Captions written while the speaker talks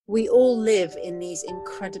We all live in these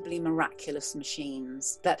incredibly miraculous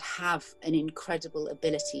machines that have an incredible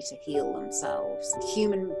ability to heal themselves.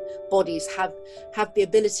 Human bodies have the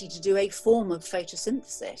ability to do a form of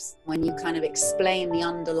photosynthesis. When you kind of explain the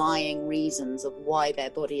underlying reasons of why their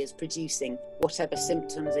body is producing whatever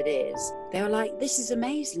symptoms it is, they're like, this is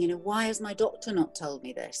amazing. Why has my doctor not told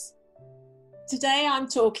me this? Today I'm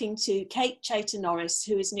talking to Kate Chater-Norris,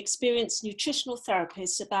 who is an experienced nutritional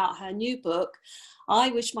therapist, about her new book, I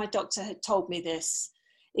Wish My Doctor Had Told Me This.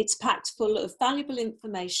 It's packed full of valuable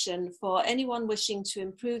information for anyone wishing to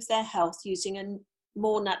improve their health using a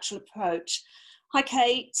more natural approach. Hi,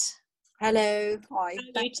 Kate. Hello. Hi.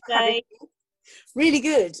 How are you today? Really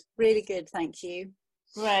good. Thank you.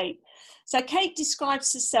 Great. So Kate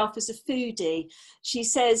describes herself as a foodie. She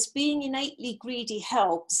says being innately greedy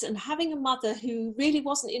helps, and having a mother who really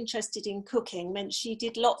wasn't interested in cooking meant she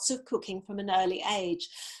did lots of cooking from an early age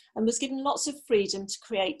and was given lots of freedom to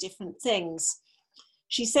create different things.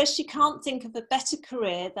 She says she can't think of a better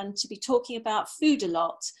career than to be talking about food a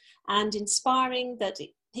lot and inspiring that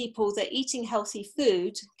people that eating healthy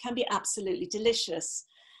food can be absolutely delicious.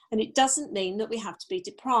 And it doesn't mean that we have to be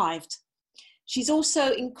deprived. She's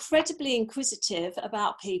also incredibly inquisitive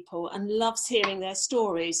about people and loves hearing their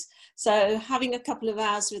stories. So having a couple of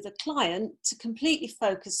hours with a client to completely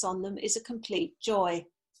focus on them is a complete joy.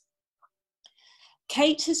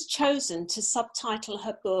 Kate has chosen to subtitle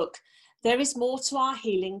her book, There is More to Our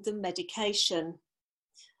Healing Than Medication,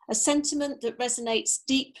 a sentiment that resonates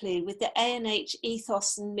deeply with the ANH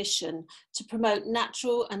ethos and mission to promote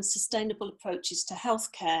natural and sustainable approaches to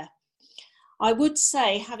healthcare. I would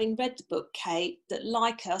say, having read the book, Kate, that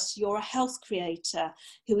like us, you're a health creator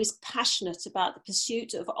who is passionate about the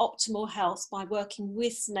pursuit of optimal health by working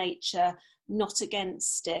with nature, not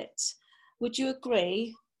against it. Would you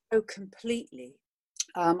agree? Oh, completely.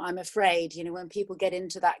 I'm afraid, when people get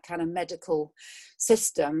into that kind of medical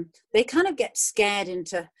system, they kind of get scared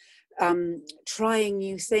into trying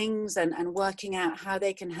new things and working out how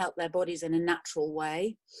they can help their bodies in a natural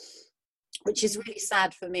way, which is really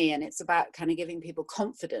sad for me. And it's about kind of giving people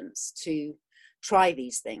confidence to try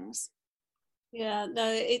these things. Yeah,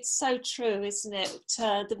 no, it's so true, isn't it?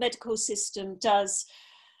 The medical system does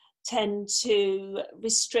tend to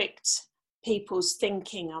restrict people's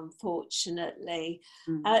thinking, unfortunately.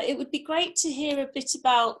 It would be great to hear a bit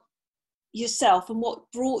about yourself and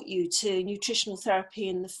what brought you to nutritional therapy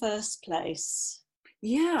in the first place.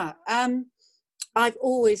 Yeah, I've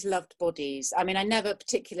always loved bodies. I mean, I never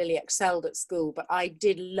particularly excelled at school, but I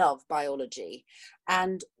did love biology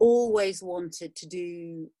and always wanted to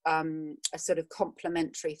do a sort of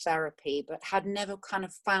complementary therapy, but had never kind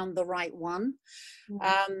of found the right one.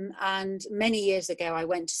 And many years ago, I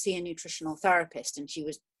went to see a nutritional therapist, and she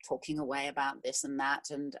was talking away about this and that.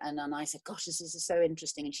 And I said, gosh, this is so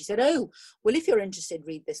interesting. And she said, oh, well, if you're interested,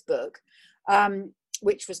 read this book.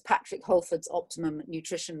 Which was Patrick Holford's Optimum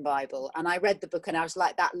Nutrition Bible. And I read the book and I was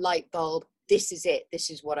like, that light bulb, this is it. This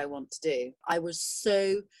is what I want to do. I was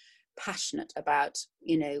so passionate about,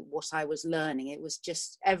 what I was learning. It was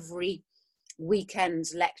just every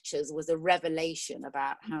weekend's lectures was a revelation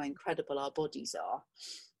about how incredible our bodies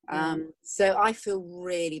are. So I feel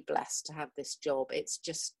really blessed to have this job. It's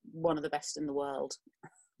just one of the best in the world.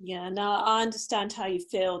 Yeah, no, I understand how you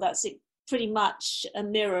feel. That's it. Pretty much a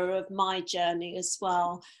mirror of my journey as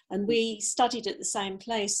well, and we studied at the same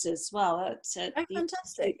place as well at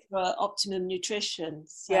fantastic. For Optimum Nutrition.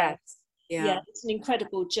 So, yeah, it's an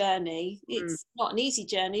incredible journey. It's not an easy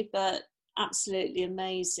journey, but absolutely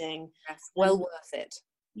amazing. Yes, well worth it.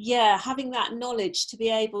 Yeah, having that knowledge to be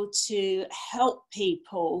able to help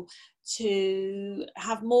people to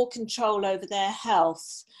have more control over their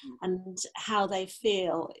health and how they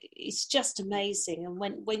feel, it's just amazing.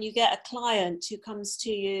 And when you get a client who comes to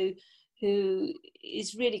you who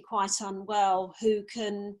is really quite unwell, who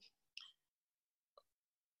can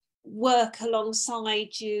work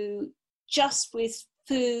alongside you just with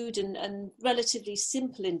food and relatively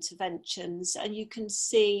simple interventions, and you can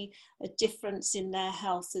see a difference in their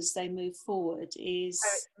health as they move forward, is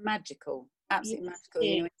it's magical. Absolutely magical.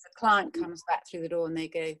 If a client comes back through the door and they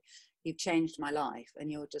go, you've changed my life,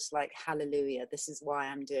 and you're just like, hallelujah, this is why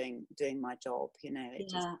I'm doing my job.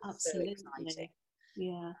 It's absolutely so exciting.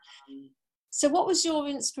 Yeah. So what was your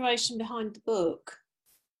inspiration behind the book?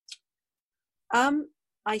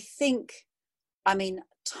 I think,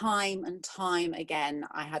 time and time again,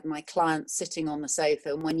 I had my clients sitting on the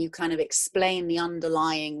sofa, and when you kind of explain the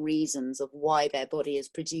underlying reasons of why their body is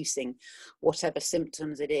producing whatever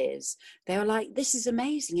symptoms it is, they were like, this is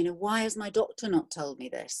amazing. Why has my doctor not told me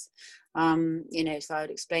this? You know, so I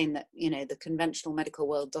would explain that, you know, the conventional medical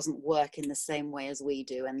world doesn't work in the same way as we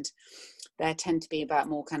do, and there tend to be about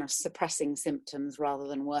more kind of suppressing symptoms rather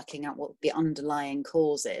than working out what the underlying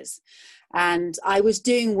cause is. And I was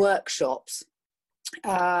doing workshops,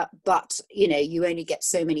 but you know, you only get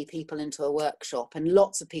so many people into a workshop, and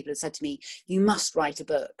lots of people have said to me, you must write a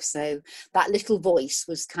book. So that little voice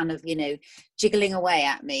was kind of, you know, jiggling away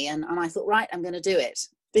at me, and I thought, right, I'm going to do it.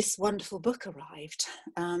 This wonderful book arrived,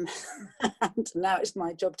 and now it's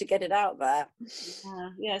my job to get it out there.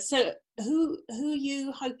 Yeah. So who are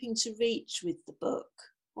you hoping to reach with the book?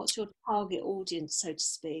 What's your target audience, so to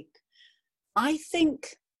speak? I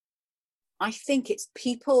think it's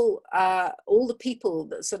people, all the people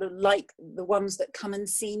that sort of like the ones that come and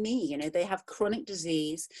see me. You know, they have chronic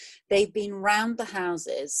disease. They've been round the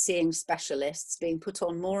houses seeing specialists, being put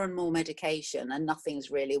on more and more medication, and nothing's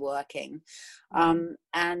really working. And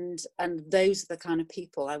those are the kind of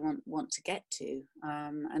people I want to get to.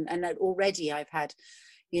 And already I've had,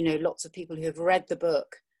 you know, lots of people who have read the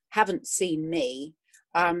book, haven't seen me,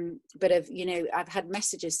 but I've had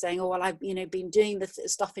messages saying, oh, well, I've, you know, been doing the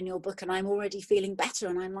stuff in your book and I'm already feeling better.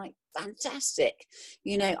 And I'm like, fantastic.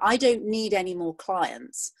 You know, I don't need any more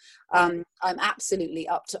clients. I'm absolutely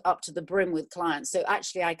up to the brim with clients. So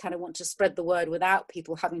actually, I kind of want to spread the word without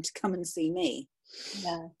people having to come and see me.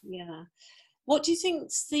 Yeah. What do you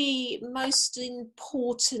think's the most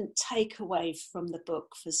important takeaway from the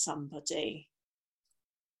book for somebody?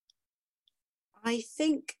 I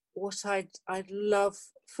think what I'd love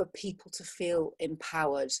for people to feel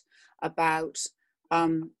empowered about,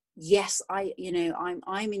 yes,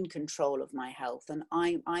 I'm in control of my health, and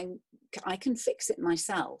I can fix it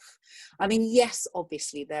myself. I mean, yes,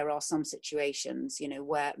 obviously there are some situations, you know,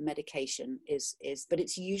 where medication is, but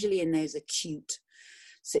it's usually in those acute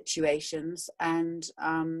situations. And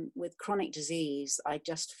with chronic disease, I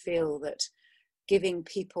just feel that giving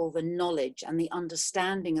people the knowledge and the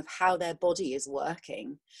understanding of how their body is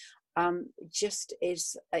working just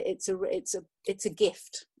is, it's a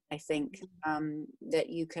gift, I think, that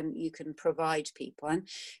you can provide people. And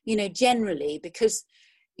you know, generally, because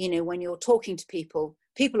you know, when you're talking to people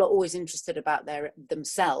are always interested about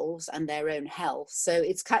themselves and their own health, so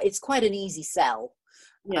it's quite an easy sell.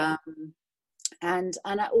 And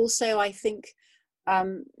also, I think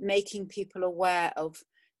making people aware of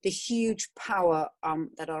the huge power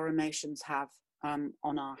that our emotions have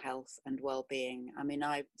on our health and well-being. I mean,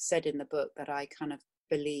 I said in the book that I kind of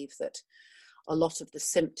believe that a lot of the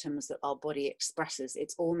symptoms that our body expresses,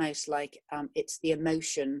 it's almost like it's the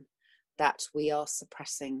emotion that we are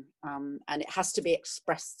suppressing, and it has to be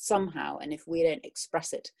expressed somehow. And if we don't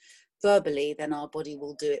express it verbally, then our body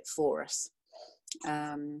will do it for us.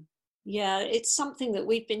 Yeah, it's something that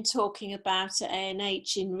we've been talking about at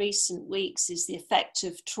ANH in recent weeks, is the effect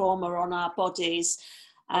of trauma on our bodies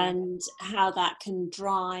and how that can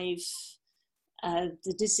drive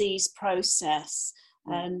the disease process.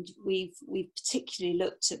 And we've particularly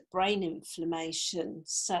looked at brain inflammation.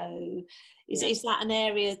 So is that an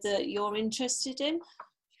area that you're interested in?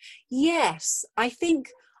 Yes, I think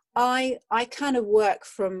I kind of work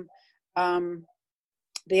from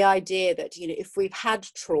the idea that, you know, if we've had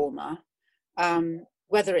trauma,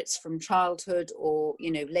 whether it's from childhood or,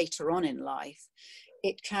 you know, later on in life,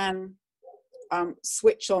 it can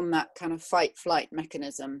switch on that kind of fight-flight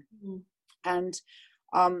mechanism. And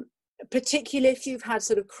particularly if you've had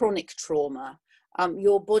sort of chronic trauma,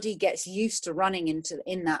 your body gets used to running in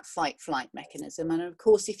that fight-flight mechanism. And of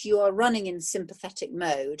course, if you are running in sympathetic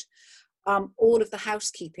mode, all of the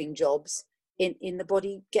housekeeping jobs in the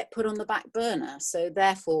body get put on the back burner. So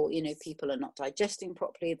therefore, you know, people are not digesting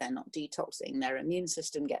properly, they're not detoxing, their immune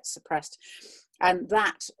system gets suppressed. And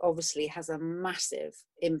that obviously has a massive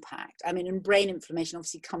impact. I mean, and brain inflammation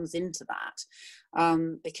obviously comes into that,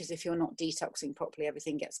 because if you're not detoxing properly,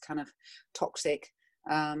 everything gets kind of toxic.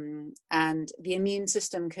 And the immune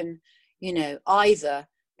system can, you know, either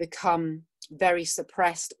become very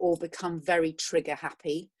suppressed or become very trigger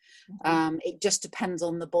happy. It just depends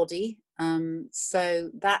on the body.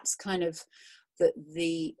 So that's kind of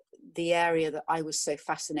the area that I was so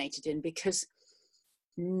fascinated in, because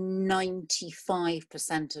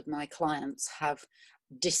 95% of my clients have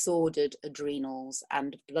disordered adrenals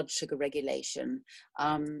and blood sugar regulation.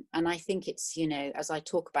 And I think it's, you know, as I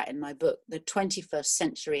talk about in my book, the 21st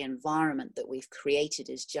century environment that we've created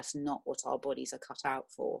is just not what our bodies are cut out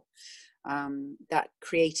for. That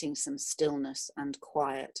creating some stillness and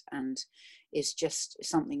quiet and is just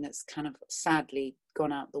something that's kind of sadly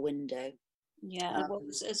gone out the window. Yeah, well,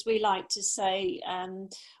 as we like to say,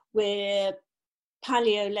 we're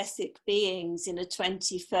Paleolithic beings in a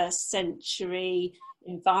 21st century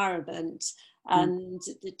environment, and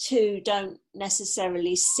the two don't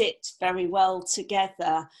necessarily sit very well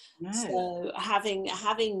together. No. So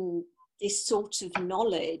having this sort of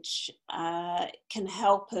knowledge can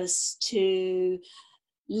help us to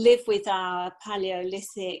live with our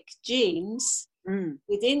Paleolithic genes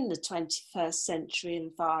within the 21st century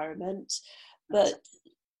environment, but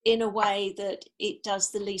in a way that it does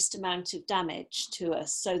the least amount of damage to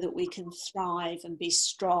us, so that we can thrive and be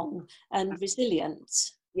strong and resilient.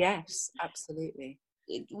 Yes, absolutely.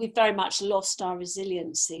 We've very much lost our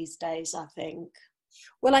resilience these days, I think.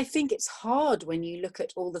 Well, I think it's hard when you look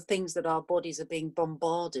at all the things that our bodies are being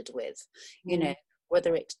bombarded with, you know,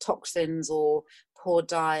 whether it's toxins or poor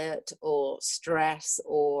diet or stress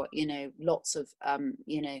or, you know, lots of,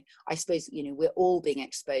 you know, I suppose, you know, we're all being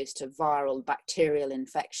exposed to viral bacterial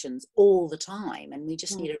infections all the time. And we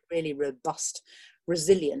just need a really robust,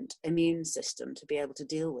 resilient immune system to be able to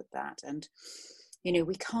deal with that. And, you know,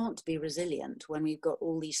 we can't be resilient when we've got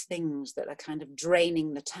all these things that are kind of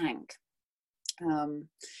draining the tank.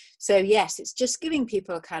 So yes, it's just giving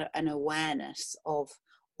people a kind of an awareness of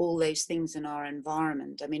all those things in our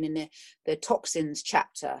environment. I mean, in the toxins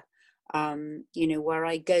chapter, you know, where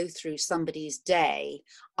I go through somebody's day,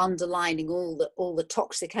 underlining all the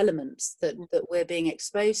toxic elements that we're being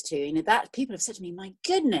exposed to, you know, that people have said to me, my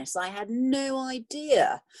goodness, I had no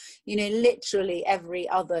idea, you know, literally every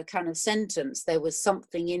other kind of sentence, there was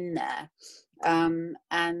something in there.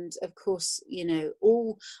 And of course, you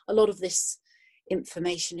know, a lot of this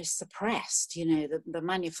information is suppressed. You know, the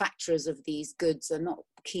manufacturers of these goods are not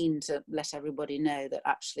keen to let everybody know that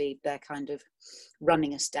actually they're kind of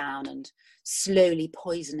running us down and slowly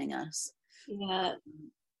poisoning us. Yeah,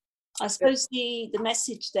 I suppose the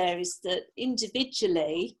message there is that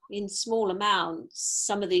individually, in small amounts,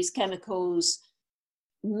 some of these chemicals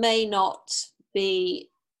may not be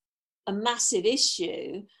a massive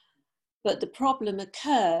issue, but the problem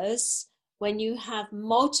occurs when you have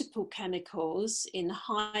multiple chemicals in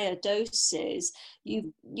higher doses.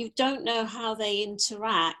 You don't know how they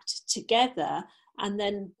interact together, and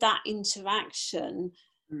then that interaction,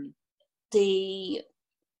 the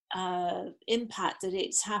impact that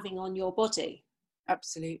it's having on your body.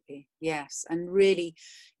 Absolutely, yes. And really,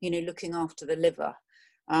 you know, looking after the liver,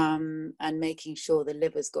 and making sure the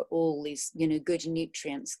liver's got all these, you know, good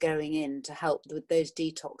nutrients going in to help with those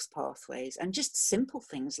detox pathways, and just simple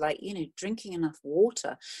things like, you know, drinking enough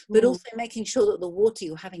water, but also making sure that the water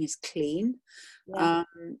you're having is clean.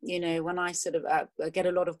 You know, when I sort of I get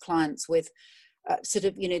a lot of clients with sort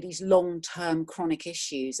of, you know, these long-term chronic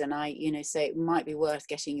issues, and I, you know, say it might be worth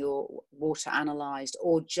getting your water analyzed,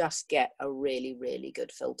 or just get a really, really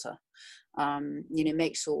good filter. You know,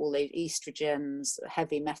 make sure all those estrogens,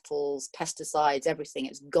 heavy metals, pesticides, everything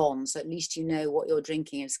is gone, so at least you know what you're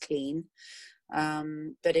drinking is clean.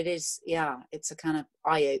 But it is, yeah, it's a kind of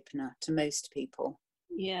eye-opener to most people.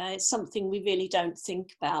 Yeah, it's something we really don't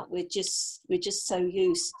think about. We're just so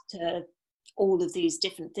used to all of these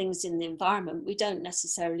different things in the environment, we don't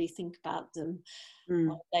necessarily think about them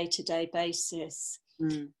on a day-to-day basis.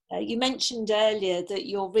 You mentioned earlier that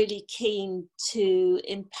you're really keen to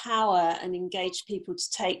empower and engage people to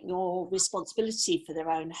take more responsibility for their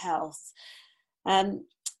own health.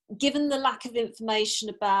 Given the lack of information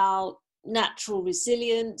about natural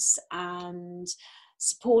resilience and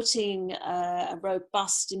supporting a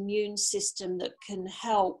robust immune system that can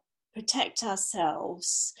help protect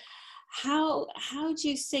ourselves, how do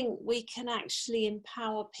you think we can actually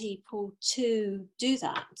empower people to do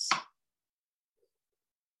that?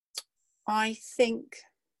 I think,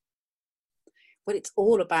 well, it's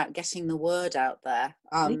all about getting the word out there.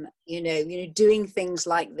 You know, doing things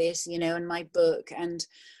like this, you know, in my book, and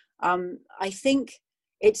I think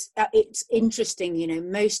it's interesting. You know,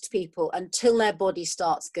 most people, until their body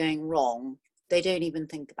starts going wrong, they don't even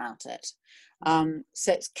think about it.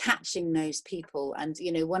 So it's catching those people. And,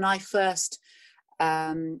 you know, when I first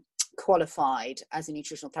qualified as a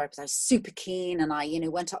nutritional therapist, I was super keen, and I, you know,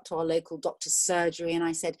 went up to our local doctor's surgery and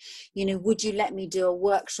I said, you know, would you let me do a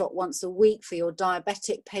workshop once a week for your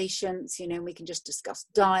diabetic patients? You know, and we can just discuss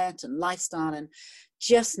diet and lifestyle, and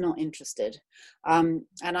just not interested. And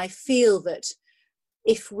I feel that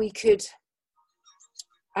if we could,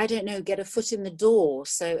 I don't know, get a foot in the door,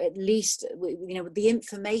 so at least, you know, the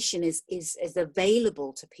information is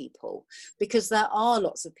available to people, because there are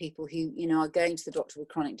lots of people who, you know, are going to the doctor with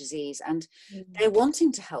chronic disease and they're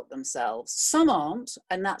wanting to help themselves. Some aren't,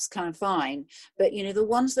 and that's kind of fine, but, you know, the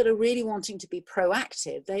ones that are really wanting to be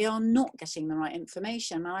proactive, they are not getting the right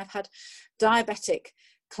information. And I've had diabetic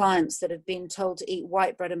clients that have been told to eat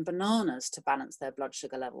white bread and bananas to balance their blood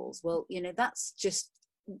sugar levels. Well, that's just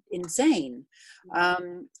insane.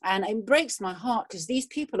 And it breaks my heart because these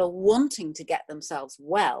people are wanting to get themselves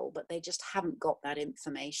well, but they just haven't got that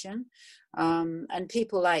information. And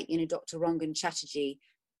people like, Dr. Rangan Chatterjee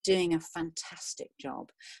doing a fantastic job,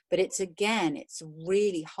 but it's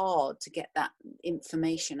really hard to get that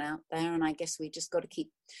information out there. And I guess we just got to keep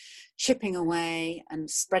chipping away and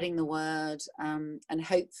spreading the word, and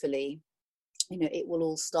hopefully, it will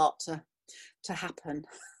all start to happen.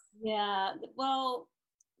 Yeah, well,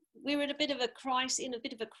 we're in a bit of a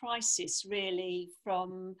crisis, really,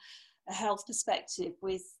 from a health perspective,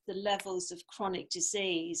 with the levels of chronic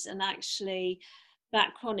disease, and actually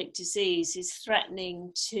that chronic disease is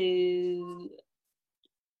threatening to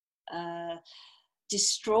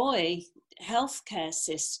destroy healthcare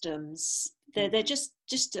systems. They're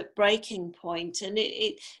just at breaking point, and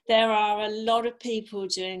there are a lot of people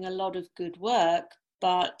doing a lot of good work,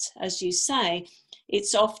 but as you say,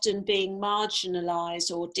 it's often being marginalized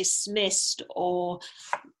or dismissed or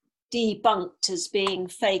debunked as being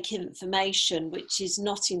fake information, which is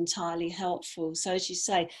not entirely helpful. So as you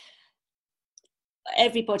say,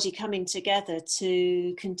 everybody coming together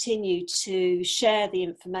to continue to share the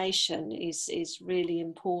information is really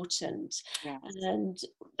important. Yeah. And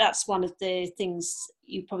that's one of the things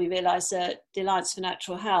you probably realise at the Alliance for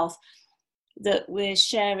Natural Health, that we're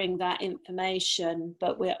sharing that information,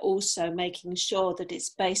 but we're also making sure that it's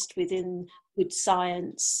based within good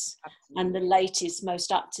science. Absolutely. And the latest,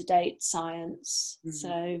 most up-to-date science. Mm-hmm.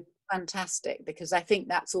 So fantastic, because I think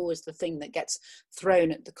that's always the thing that gets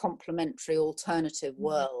thrown at the complementary alternative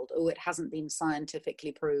world. Oh, it hasn't been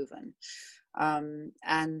scientifically proven.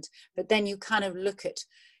 But then you kind of look at,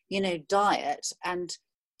 diet, and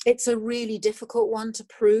it's a really difficult one to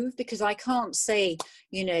prove, because I can't say,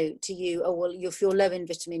 to you, oh, well, if you're low in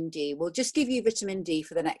vitamin D, we'll just give you vitamin D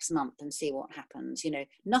for the next month and see what happens,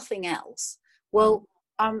 nothing else. Well,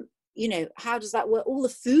 how does that work? All the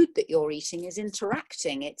food that you're eating is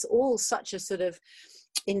interacting. It's all such a sort of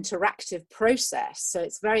interactive process. So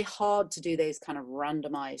it's very hard to do those kind of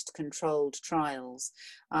randomized controlled trials.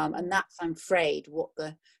 And that's, I'm afraid, what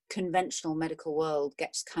the conventional medical world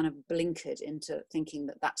gets kind of blinkered into thinking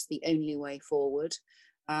that that's the only way forward,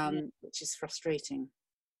 which is frustrating.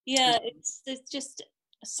 Yeah, there's just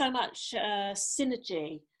so much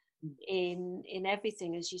synergy in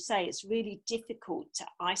everything. As you say, it's really difficult to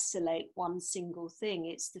isolate one single thing.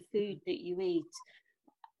 It's the food that you eat.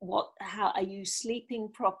 How are you sleeping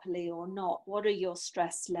properly or not? What are your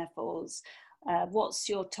stress levels? What's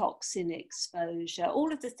your toxin exposure?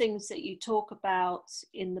 All of the things that you talk about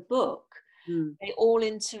in the book, they all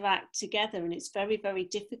interact together, and it's very, very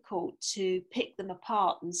difficult to pick them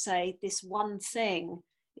apart and say this one thing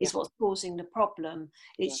is what's causing the problem.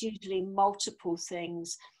 It's usually multiple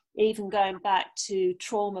things, even going back to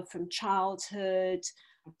trauma from childhood.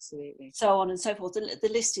 Absolutely. So on and so forth. The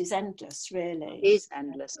list is endless, really. It is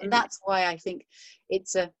endless. And that's why I think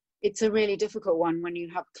it's a really difficult one when you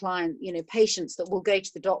have patients that will go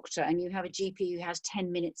to the doctor and you have a GP who has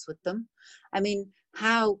 10 minutes with them. I mean,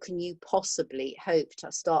 how can you possibly hope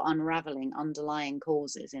to start unraveling underlying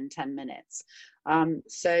causes in 10 minutes?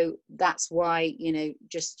 So that's why,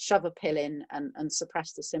 just shove a pill in and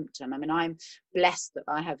suppress the symptom. I mean, I'm blessed that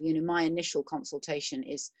I have, my initial consultation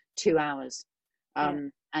is 2 hours.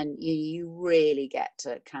 And you really get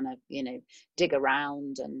to kind of, dig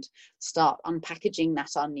around and start unpackaging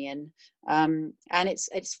that onion. And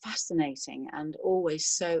it's fascinating and always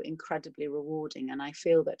so incredibly rewarding. And I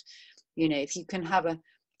feel that, if you can have a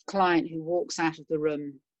client who walks out of the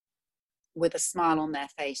room with a smile on their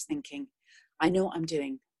face thinking, I know what I'm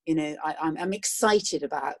doing. I'm excited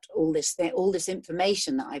about all this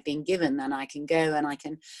information that I've been given, and I can go and I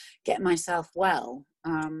can get myself well.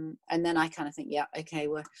 And then I kind of think, yeah, okay,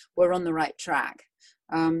 we're on the right track.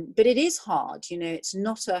 But it is hard, it's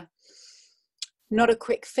not a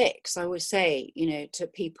quick fix. I always say, to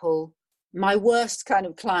people, my worst kind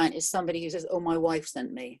of client is somebody who says, oh, my wife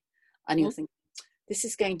sent me. And you'll think, this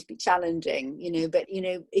is going to be challenging, but,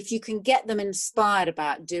 if you can get them inspired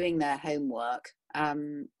about doing their homework,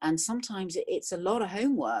 and sometimes it's a lot of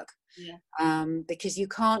homework, because you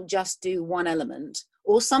can't just do one element.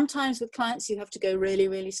 Or sometimes with clients, you have to go really,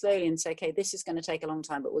 really slowly and say, okay, this is going to take a long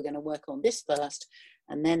time, but we're going to work on this first,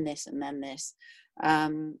 and then this, and then this.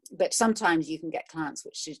 But sometimes you can get clients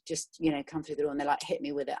which just, come through the door and they're like, hit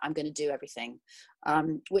me with it. I'm going to do everything,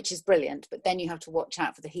 which is brilliant. But then you have to watch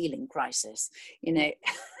out for the healing crisis,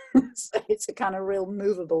 So it's a kind of real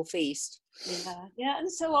movable feast. Yeah,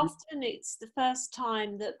 and so often it's the first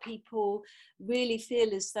time that people really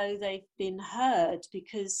feel as though they've been heard,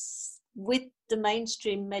 because with the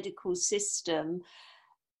mainstream medical system,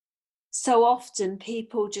 so often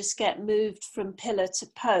people just get moved from pillar to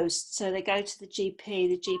post. So they go to the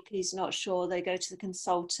GP is not sure, they go to the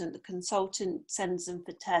consultant sends them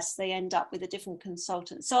for tests, they end up with a different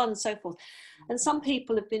consultant, so on and so forth. And some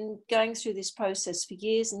people have been going through this process for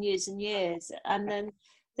years and years and years, and then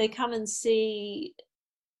they come and see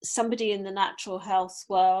somebody in the natural health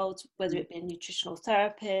world, whether it be a nutritional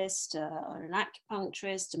therapist or an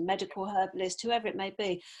acupuncturist, a medical herbalist, whoever it may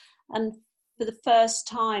be. And for the first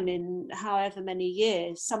time in however many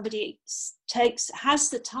years, somebody has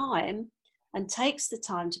the time and takes the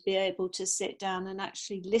time to be able to sit down and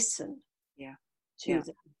actually listen to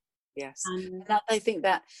them. Yes. And I think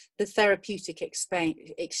that the therapeutic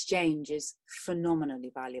exchange is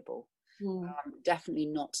phenomenally valuable. Definitely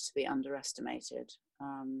not to be underestimated.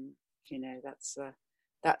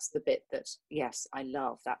 That's the bit that, yes, I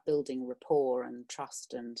love, that building rapport and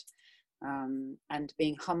trust and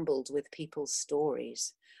being humbled with people's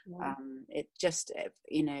stories. It just,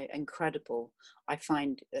 incredible. I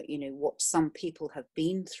find, what some people have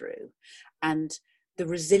been through, and the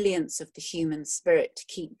resilience of the human spirit to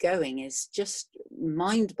keep going is just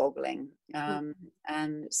mind-boggling.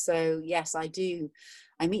 And so, yes, I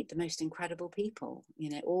meet the most incredible people,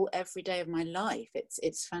 every day of my life.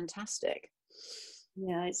 It's fantastic.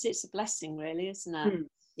 Yeah, it's a blessing, really, isn't it?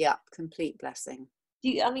 Yeah, complete blessing.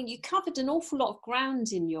 You covered an awful lot of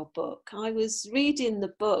ground in your book. I was reading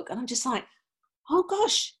the book and I'm just like, oh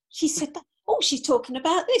gosh, she said that. Oh, she's talking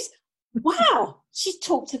about this. Wow, she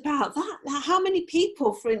talked about that. Now, how many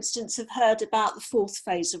people, for instance, have heard about the fourth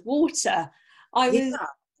phase of water? I was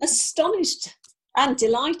astonished and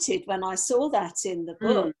delighted when I saw that in the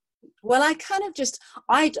book. Well, I kind of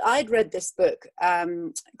I'd read this book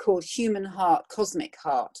called Human Heart, Cosmic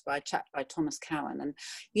Heart by a chap by Thomas Cowan. And,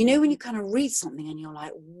 when you kind of read something and you're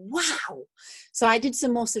like, wow. So I did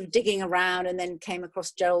some more sort of digging around and then came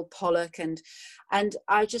across Gerald Pollack. And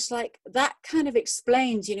I just like, that kind of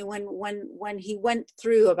explains, when he went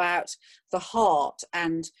through about the heart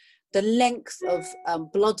and the length of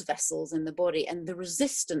blood vessels in the body and the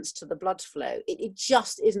resistance to the blood flow, it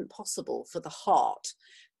just isn't possible for the heart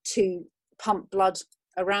to pump blood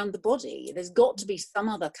around the body. There's got to be some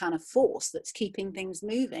other kind of force that's keeping things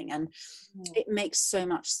moving, and it makes so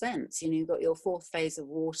much sense. You've got your fourth phase of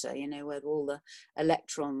water, where all the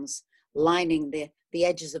electrons lining the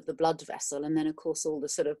edges of the blood vessel, and then of course all the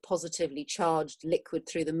sort of positively charged liquid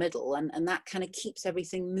through the middle, and that kind of keeps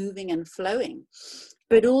everything moving and flowing.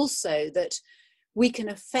 But also that we can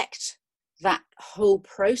affect that whole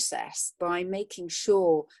process by making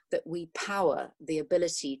sure that we power the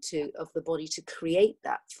ability of the body to create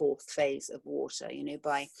that fourth phase of water,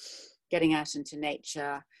 by getting out into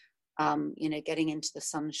nature, getting into the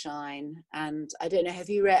sunshine. And I don't know if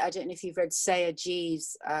you've read Saya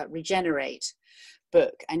G's Regenerate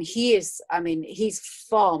book, and he's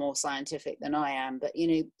far more scientific than I am, but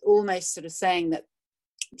almost sort of saying that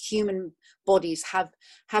human bodies have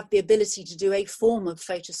the ability to do a form of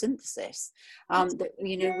photosynthesis, that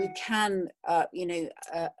we can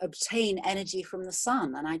obtain energy from the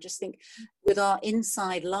sun. And I just think with our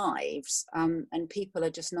inside lives, and people are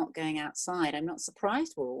just not going outside, I'm not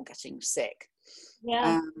surprised we're all getting sick.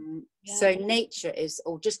 So nature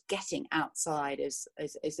or just getting outside is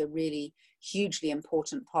a really hugely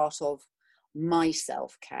important part of my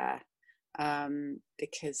self-care.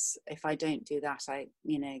 Because if I don't do that, I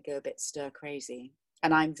go a bit stir crazy.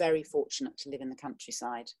 And I'm very fortunate to live in the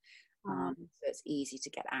countryside, so it's easy to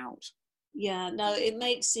get out. It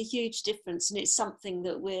makes a huge difference, and it's something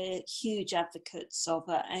that we're huge advocates of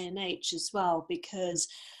at ANH as well, because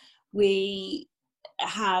we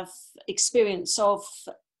have experience of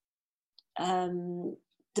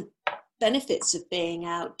the benefits of being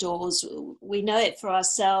outdoors. We know it for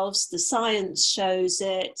ourselves, the science shows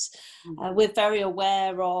it. We're very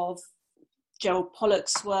aware of Gerald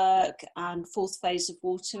Pollack's work and fourth phase of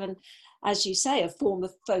water, and as you say, a form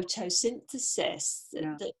of photosynthesis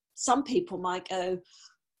that some people might go,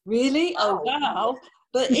 really? Oh wow.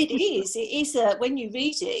 But it is when you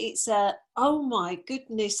read it, it's oh my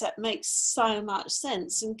goodness, that makes so much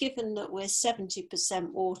sense. And given that we're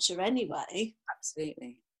 70% water anyway,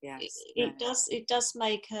 absolutely. Yes, it does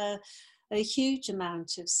make a huge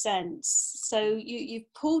amount of sense. So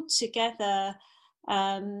you've pulled together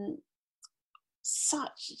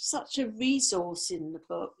such a resource in the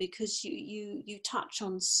book, because you touch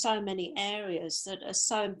on so many areas that are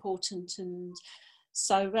so important and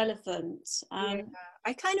so relevant. Yeah,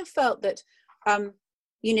 I kind of felt that,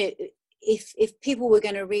 you know, if people were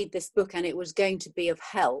going to read this book and it was going to be of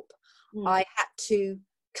help, I had to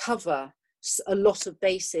cover a lot of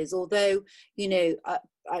bases. Although, you know,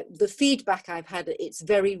 the feedback I've had, it's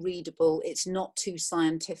very readable. It's not too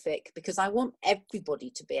scientific, because I want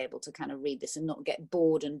everybody to be able to kind of read this and not get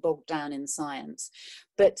bored and bogged down in science.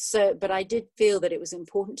 But I did feel that it was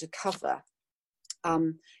important to cover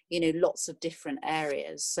you know, lots of different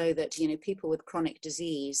areas, so that, you know, people with chronic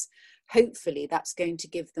disease, hopefully that's going to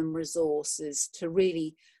give them resources to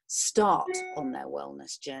really start on their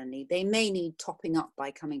wellness journey. They may need topping up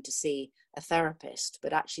by coming to see a therapist,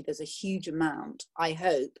 but actually there's a huge amount, I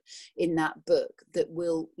hope, in that book that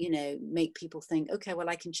will, you know, make people think, okay, well,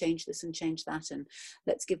 I can change this and change that, and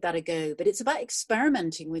let's give that a go. But it's about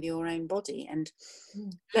experimenting with your own body and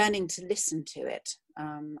learning to listen to it.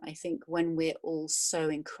 I think when we're all so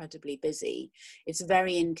incredibly busy, it's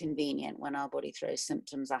very inconvenient when our body throws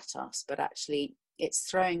symptoms at us, but actually it's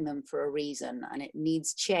throwing them for a reason, and it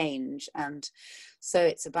needs change. And so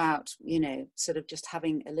it's about, you know, sort of just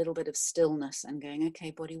having a little bit of stillness and going, okay,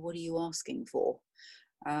 body, what are you asking for?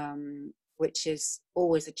 Which is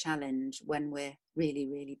always a challenge when we're really,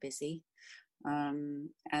 really busy. And,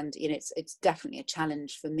 you know, it's definitely a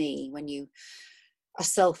challenge for me when you are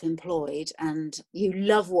self-employed and you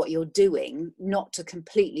love what you're doing, not to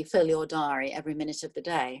completely fill your diary every minute of the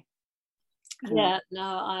day. Yeah, no,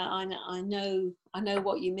 I know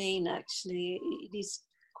what you mean. Actually, it is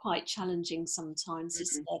quite challenging sometimes,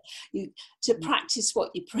 isn't it? You to practice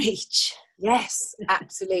what you preach. Yes,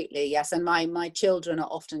 absolutely. Yes. And my children are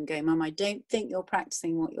often going, Mum, I don't think you're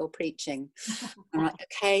practicing what you're preaching. I'm like,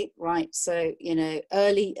 okay, right. So, you know,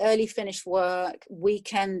 early finish work,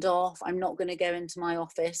 weekend off, I'm not going to go into my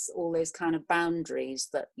office, all those kind of boundaries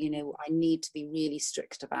that, you know, I need to be really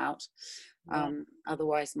strict about.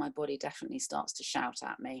 Otherwise my body definitely starts to shout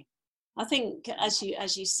at me. I think, as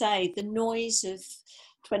you say, the noise of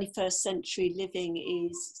 21st century living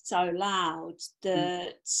is so loud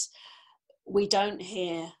that we don't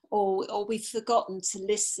hear, or we've forgotten to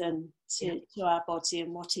listen to our body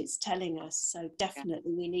and what it's telling us. So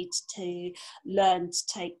definitely we need to learn to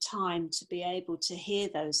take time to be able to hear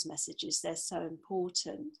those messages. They're so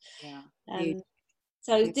important.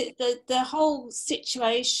 So the whole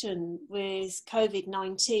situation with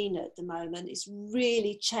COVID-19 at the moment is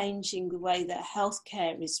really changing the way that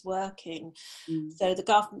healthcare is working. So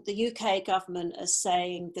the UK government are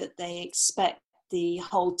saying that they expect the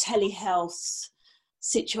whole telehealth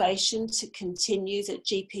situation to continue, that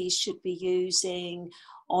GPs should be using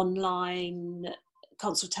online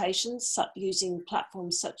consultations, using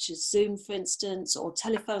platforms such as Zoom, for instance, or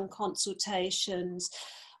telephone consultations.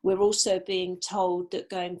 We're also being told that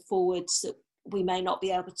going forwards that we may not be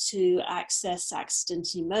able to access accident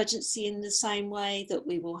and emergency in the same way, that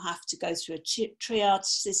we will have to go through a triage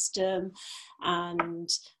system, and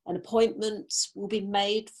an appointment will be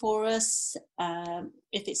made for us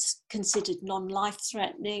if it's considered non-life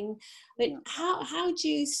threatening. But how do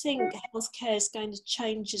you think healthcare is going to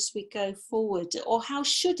change as we go forward, or how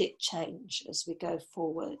should it change as we go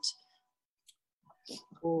forward?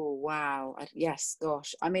 Oh, wow. Yes,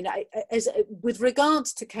 gosh. I mean, as with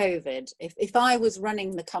regards to COVID, if I was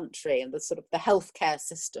running the country and the sort of the healthcare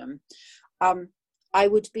system, I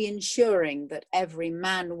would be ensuring that every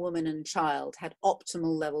man, woman and child had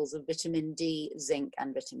optimal levels of vitamin D, zinc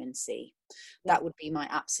and vitamin C. That would be my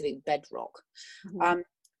absolute bedrock.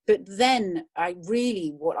 But then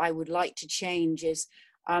what I would like to change is,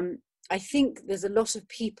 I think there's a lot of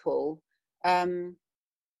people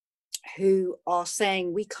who are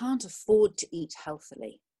saying we can't afford to eat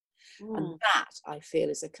healthily. And that, I feel,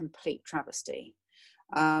 is a complete travesty.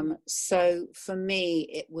 So for me,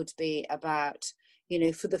 it would be about, you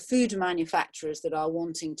know, for the food manufacturers that are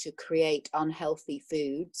wanting to create unhealthy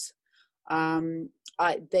foods,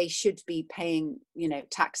 they should be paying, you know,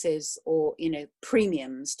 taxes or, you know,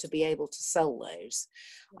 premiums to be able to sell those.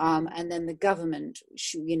 And then the government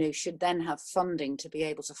should then have funding to be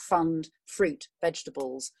able to fund fruit,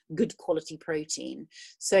 vegetables, good quality protein,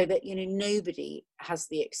 so that, you know, nobody has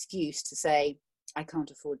the excuse to say, I can't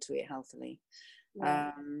afford to eat healthily.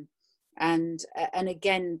 And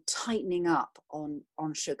again, tightening up on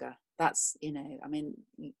sugar. That's, you know, I mean,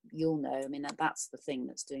 you'll know, I mean, that's the thing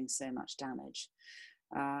that's doing so much damage.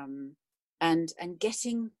 And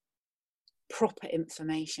getting proper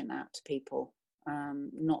information out to people,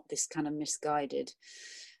 not this kind of misguided,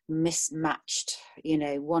 mismatched, you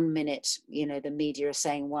know, 1 minute, you know, the media are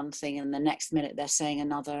saying one thing and the next minute they're saying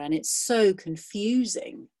another, and it's so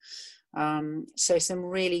confusing. So some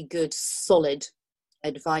really good, solid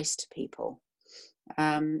advice to people.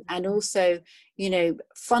 And also,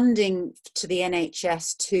 funding to the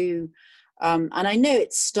NHS to, and I know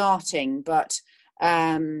it's starting, but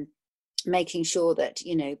making sure that,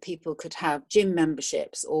 people could have gym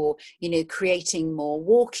memberships, or, creating more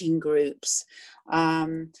walking groups,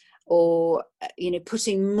 or,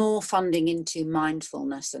 putting more funding into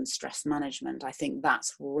mindfulness and stress management. I think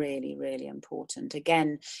that's really, really important.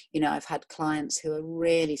 Again, I've had clients who are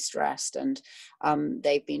really stressed, and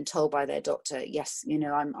they've been told by their doctor, yes,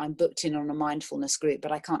 I'm booked in on a mindfulness group,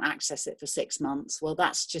 but I can't access it for 6 months. Well,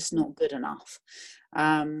 that's just not good enough.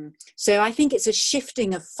 So I think it's a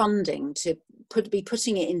shifting of funding to be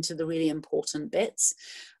putting it into the really important bits.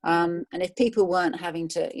 And if people weren't having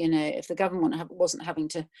to, if the government wasn't having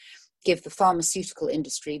to give the pharmaceutical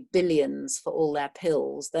industry billions for all their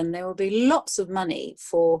pills, then there will be lots of money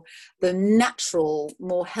for the natural,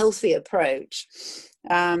 more healthy approach.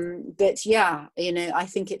 But yeah, I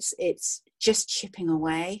think it's just chipping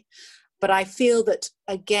away. But I feel that,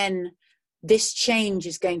 again, this change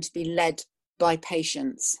is going to be led by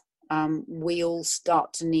patients. We all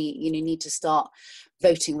start to need to start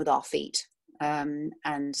voting with our feet,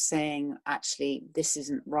 and saying, actually, this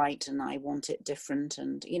isn't right and I want it different.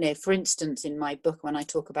 And, for instance, in my book, when I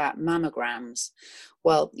talk about mammograms,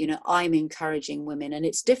 well, I'm encouraging women, and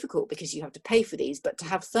it's difficult because you have to pay for these, but to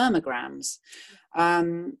have thermograms. But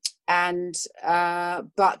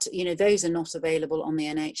those are not available on the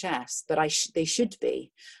NHS, but they should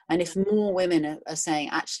be. And if more women are saying,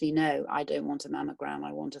 actually, no, I don't want a mammogram,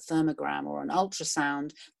 I want a thermogram or an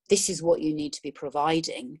ultrasound, this is what you need to be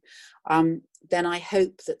providing, then I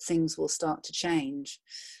hope that things will start to change.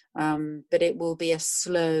 But it will be a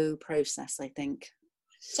slow process, I think.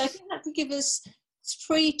 So I think that could give us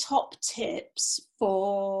 3 top tips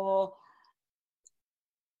for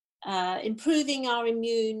improving our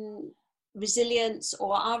immune resilience,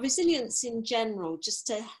 or our resilience in general, just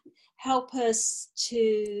to help us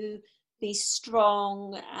to be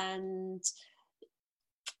strong and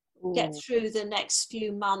get through the next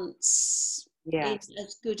few months in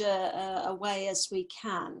as good a way as we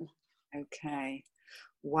can. Okay.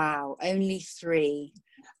 Wow. Only 3.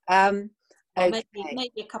 Okay.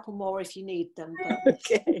 Maybe a couple more if you need them. But...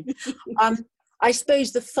 Okay. I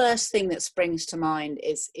suppose the first thing that springs to mind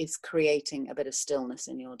is creating a bit of stillness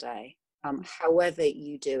in your day, however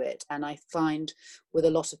you do it. And I find with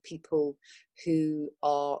a lot of people who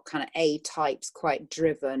are kind of A types, quite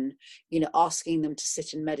driven, asking them to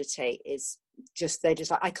sit and meditate is they're just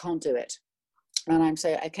like, I can't do it. And I'm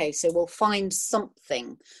saying, okay, so we'll find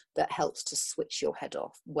something that helps to switch your head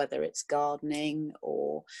off, whether it's gardening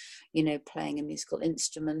or, playing a musical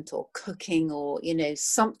instrument or cooking, or,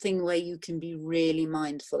 something where you can be really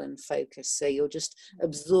mindful and focused. So you're just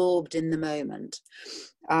absorbed in the moment.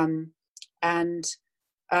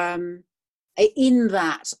 In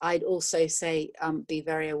that, I'd also say, be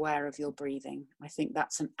very aware of your breathing. I think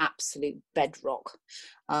that's an absolute bedrock,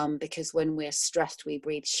 because when we're stressed, we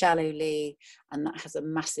breathe shallowly, and that has a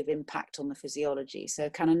massive impact on the physiology. So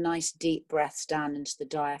kind of nice deep breaths down into the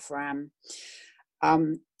diaphragm.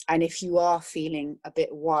 And if you are feeling a bit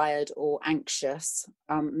wired or anxious,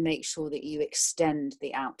 make sure that you extend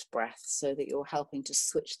the out breath so that you're helping to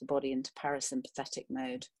switch the body into parasympathetic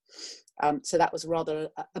mode. So that was rather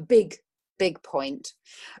a big point.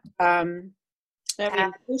 Very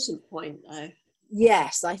important point, though.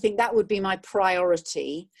 Yes, I think that would be my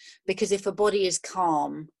priority, because if a body is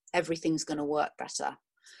calm, everything's going to work better.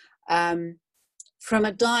 From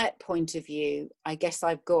a diet point of view, I guess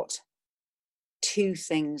I've got 2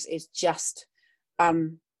 things. Is just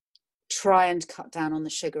try and cut down on the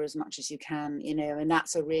sugar as much as you can, and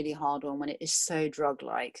that's a really hard one when it is so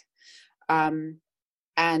drug-like.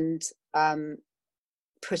 And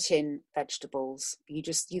put in vegetables.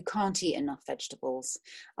 You can't eat enough vegetables,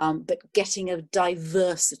 but getting a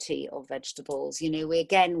diversity of vegetables. We,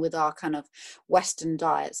 again, with our kind of Western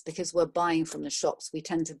diets, because we're buying from the shops, we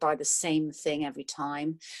tend to buy the same thing every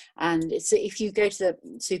time. And it's, if you go to the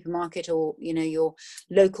supermarket or your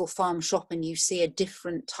local farm shop and you see a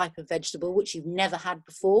different type of vegetable which you've never had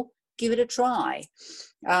before, give it a try.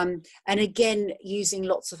 And again, using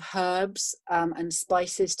lots of herbs and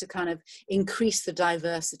spices to kind of increase the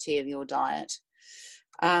diversity of your diet.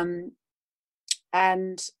 And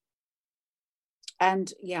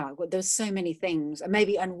yeah, there's so many things.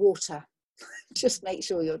 And water. Just make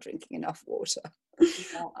sure you're drinking enough water.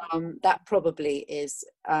 That probably is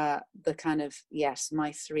the kind of,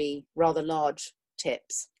 my 3 rather large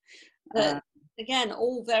tips. Again,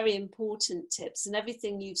 all very important tips, and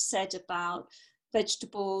everything you've said about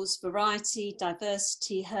vegetables, variety,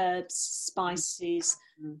 diversity, herbs, spices,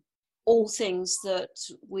 all things that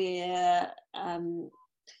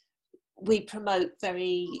we promote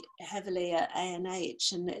very heavily at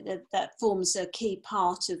ANH, and that forms a key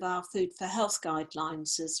part of our Food for Health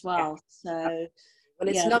guidelines as well. So, well,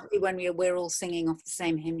 it's lovely when we're all singing off the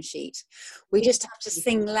same hymn sheet. We just have to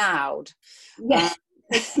sing loud,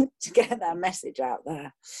 to get that message out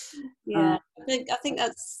there. Yeah, I think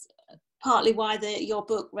that's partly why your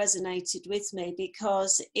book resonated with me,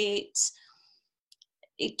 because it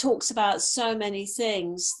talks about so many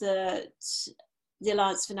things that the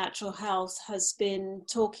Alliance for Natural Health has been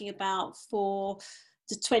talking about for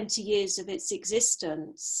the 20 years of its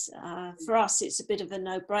existence. For us, it's a bit of a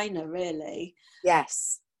no-brainer, really.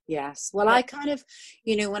 Yes. Well, I kind of,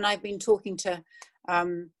 when I've been talking to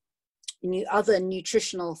other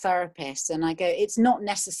nutritional therapists, and I go, it's not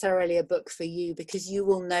necessarily a book for you because you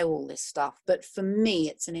will know all this stuff, but for me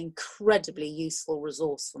it's an incredibly useful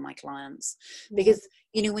resource for my clients, because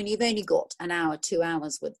when you've only got an hour, 2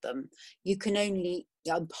 hours with them, you can only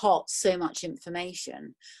impart so much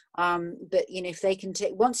information, but if they can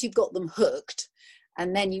take, once you've got them hooked,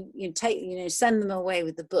 and then you take, send them away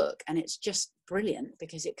with the book, and it's just brilliant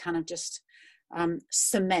because it kind of just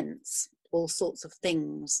cements all sorts of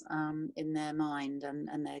things in their mind,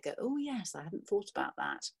 and they go, oh yes, I hadn't thought about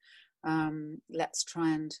that. Let's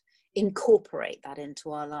try and incorporate that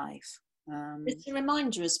into our life. It's a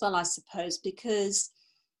reminder as well, I suppose, because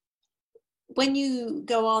when you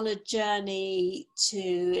go on a journey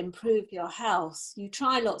to improve your health, you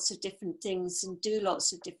try lots of different things and do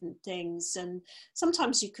lots of different things, and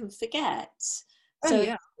sometimes you can forget. So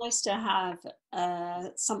it's nice to have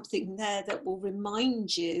something there that will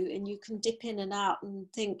remind you, and you can dip in and out and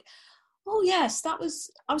think, oh yes, I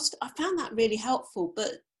found that really helpful,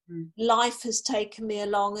 but life has taken me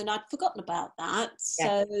along and I'd forgotten about that.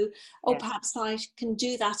 So, perhaps I can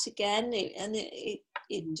do that again.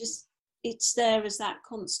 It's there as that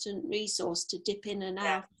constant resource to dip in and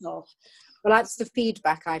out of. Well, that's the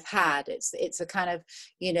feedback I've had. It's a kind of,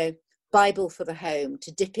 Bible for the home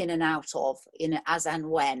to dip in and out of, as and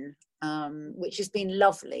when, which has been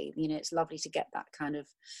lovely. It's lovely to get that kind of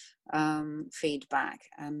feedback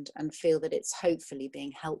and feel that it's hopefully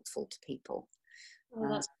being helpful to people. Oh,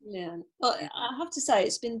 that's brilliant. Well, I have to say,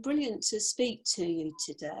 it's been brilliant to speak to you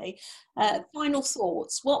today. Final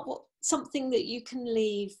thoughts. What something that you can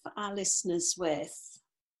leave our listeners with?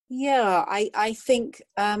 Yeah, I think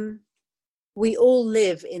we all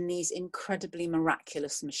live in these incredibly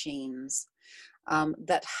miraculous machines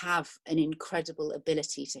that have an incredible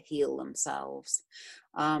ability to heal themselves.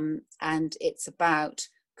 And it's about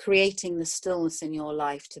creating the stillness in your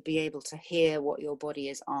life to be able to hear what your body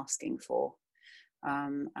is asking for.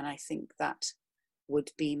 And I think that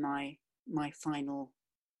would be my final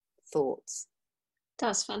thoughts.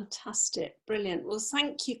 That's fantastic. Brilliant. Well,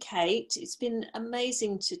 thank you, Kate. It's been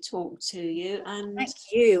amazing to talk to you. And thank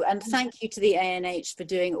you. And thank you to the ANH for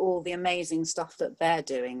doing all the amazing stuff that they're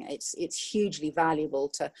doing. It's hugely valuable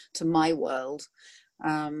to my world,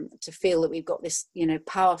 to feel that we've got this,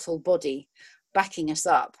 powerful body backing us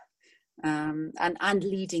up, and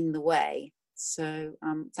leading the way. So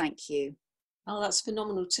thank you. Oh, that's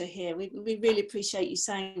phenomenal to hear. We really appreciate you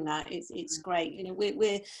saying that. It's great.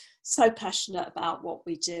 We're so passionate about what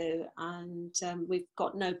we do, and we've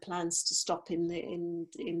got no plans to stop in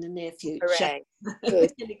the near future. Hooray. We're going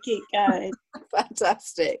to keep going.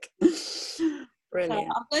 Fantastic.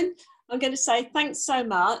 Brilliant. I'm going to say thanks so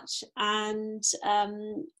much, and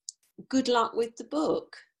good luck with the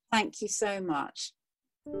book. Thank you so much.